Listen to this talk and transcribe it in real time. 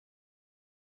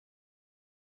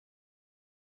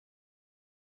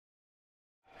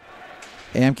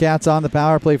AMCATS on the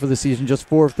power play for the season, just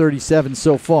 4 of 37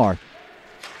 so far.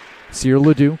 Cyr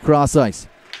Ledoux, cross ice.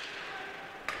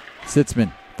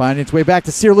 Sitzman finding its way back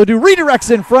to Cyr Ledoux,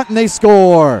 redirects in front, and they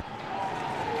score.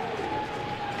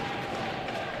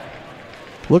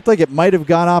 Looked like it might have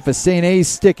gone off a St. A's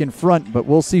stick in front, but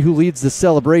we'll see who leads the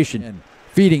celebration. And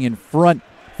feeding in front,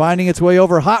 finding its way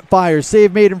over. Hot fire,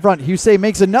 save made in front. Husey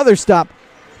makes another stop.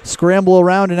 Scramble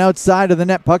around and outside of the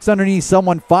net. Puck's underneath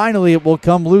someone. Finally, it will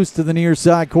come loose to the near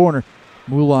side corner.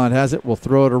 Moulin has it. Will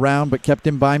throw it around, but kept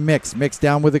in by Mix. Mix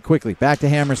down with it quickly. Back to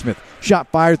Hammersmith. Shot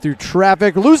fired through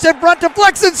traffic. Loose in front.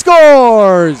 Deflects and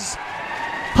scores!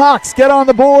 Hawks get on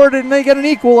the board, and they get an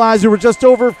equalizer with just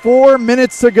over 4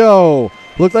 minutes to go.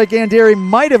 Looked like Anderi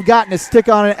might have gotten a stick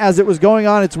on it as it was going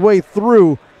on its way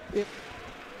through.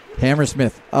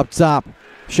 Hammersmith up top.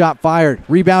 Shot fired.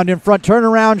 Rebound in front.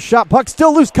 Turnaround. Shot. Puck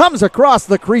still loose. Comes across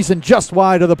the crease and just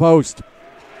wide of the post.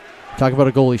 Talk about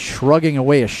a goalie shrugging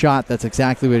away a shot. That's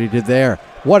exactly what he did there.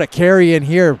 What a carry in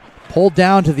here. Pulled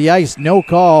down to the ice. No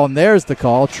call. And there's the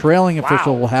call. Trailing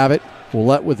official will have it.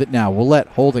 Willett with it now. Willett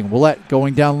holding. Willett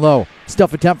going down low.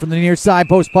 Stuff attempt from the near side.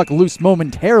 Post puck loose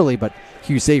momentarily, but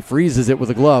Husey freezes it with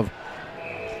a glove.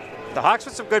 The Hawks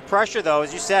with some good pressure, though.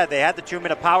 As you said, they had the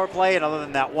 2-minute power play, and other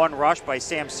than that one rush by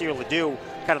Sam Cyr Ledoux,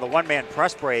 kind of the one-man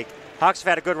press break, Hawks have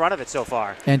had a good run of it so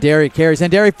far. Anderi carries.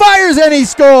 Anderi fires, and he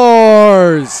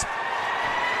scores!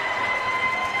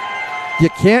 You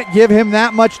can't give him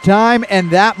that much time and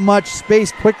that much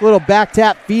space. Quick little back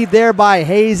tap feed there by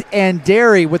Hayes.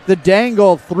 Anderi with the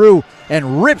dangle through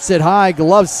and rips it high,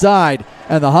 glove side,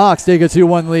 and the Hawks take a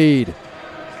 2-1 lead.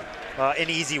 An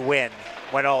easy win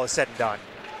when all is said and done.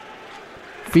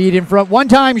 Feed in front,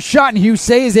 one-time shot, and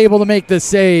Husey is able to make the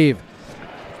save.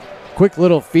 Quick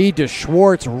little feed to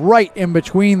Schwartz right in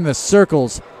between the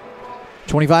circles.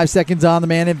 25 seconds on the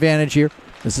man advantage here.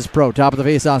 This is Pro, top of the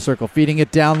face-off circle, feeding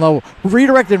it down low.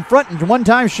 Redirect in front, and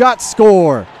one-time shot,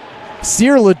 score.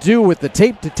 Cyr Ledoux with the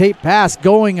tape-to-tape pass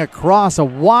going across a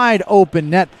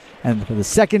wide-open net. And for the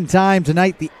second time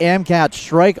tonight, the AMCATS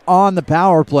strike on the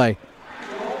power play.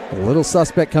 A little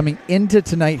suspect coming into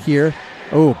tonight here.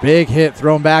 Oh, big hit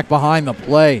thrown back behind the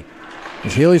play.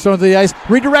 As Healy's thrown to the ice,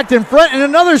 redirect in front, and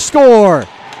another score.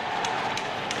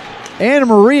 Anna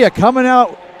Maria coming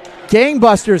out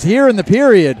gangbusters here in the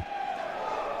period.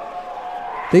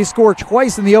 They score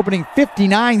twice in the opening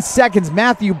 59 seconds.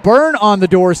 Matthew Byrne on the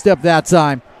doorstep that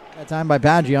time. That time by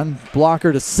Pagion,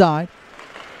 blocker to side.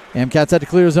 AMCATS had to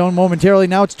clear his zone momentarily.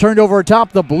 Now it's turned over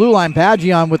atop the blue line.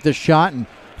 Pagion with the shot, and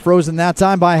frozen that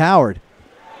time by Howard.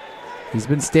 He's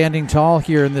been standing tall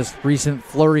here in this recent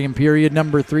flurry in period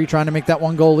number 3, trying to make that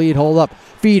 1-goal lead hold up.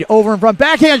 Feed over in front,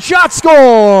 backhand shot,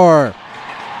 score!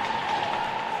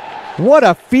 What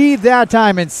a feed that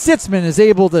time, and Sitzman is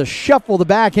able to shuffle the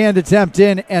backhand attempt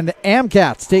in, and the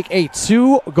AMCATS take a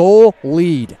 2-goal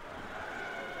lead.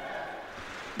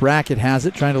 Brackett has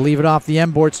it, trying to leave it off the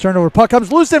end boards. Turnover, puck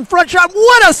comes loose in front, shot.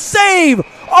 What a save!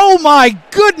 Oh my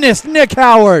goodness, Nick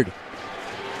Howard!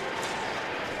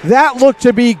 That looked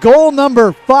to be goal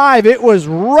number 5. It was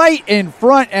right in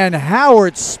front, and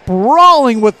Howard,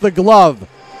 sprawling with the glove,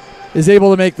 is able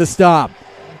to make the stop.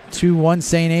 2-1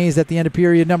 St. A's at the end of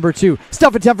period number 2.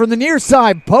 Stuff attempt from the near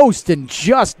side post, and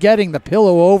just getting the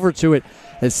pillow over to it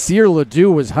as Cyr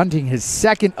Ledoux was hunting his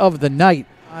second of the night.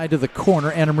 To the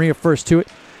corner, Anna Maria first to it.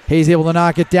 Hayes able to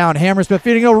knock it down. Hammersmith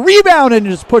feeding a rebound and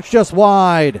just pushed just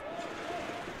wide.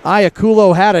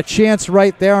 Iaculo had a chance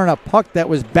right there on a puck that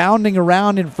was bounding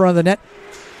around in front of the net.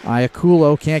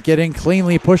 Iaculo can't get in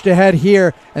cleanly, pushed ahead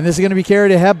here, and this is going to be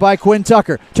carried ahead by Quinn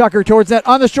Tucker. Tucker towards net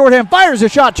on the shorthand, fires a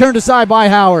shot, turned aside by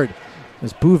Howard.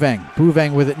 There's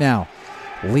Bouvang with it now.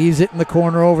 Leaves it in the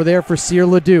corner over there for Cyr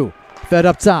Ledoux. Fed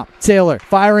up top, Taylor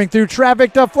firing through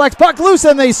traffic, deflects, puck loose,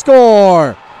 and they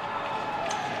score.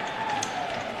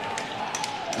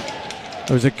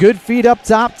 There was a good feed up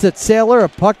top to Taylor, a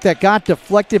puck that got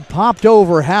deflected, popped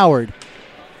over Howard.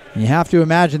 You have to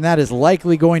imagine that is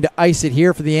likely going to ice it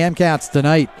here for the AMCATS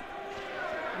tonight.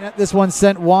 This one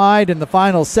sent wide, and the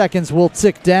final seconds will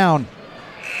tick down.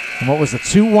 And what was a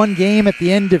 2-1 game at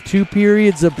the end of 2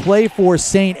 periods of play for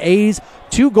St. A's.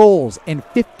 2 goals in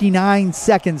 59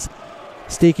 seconds,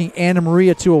 staking Anna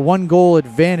Maria to a 1-goal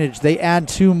advantage. They add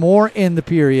 2 more in the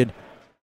period.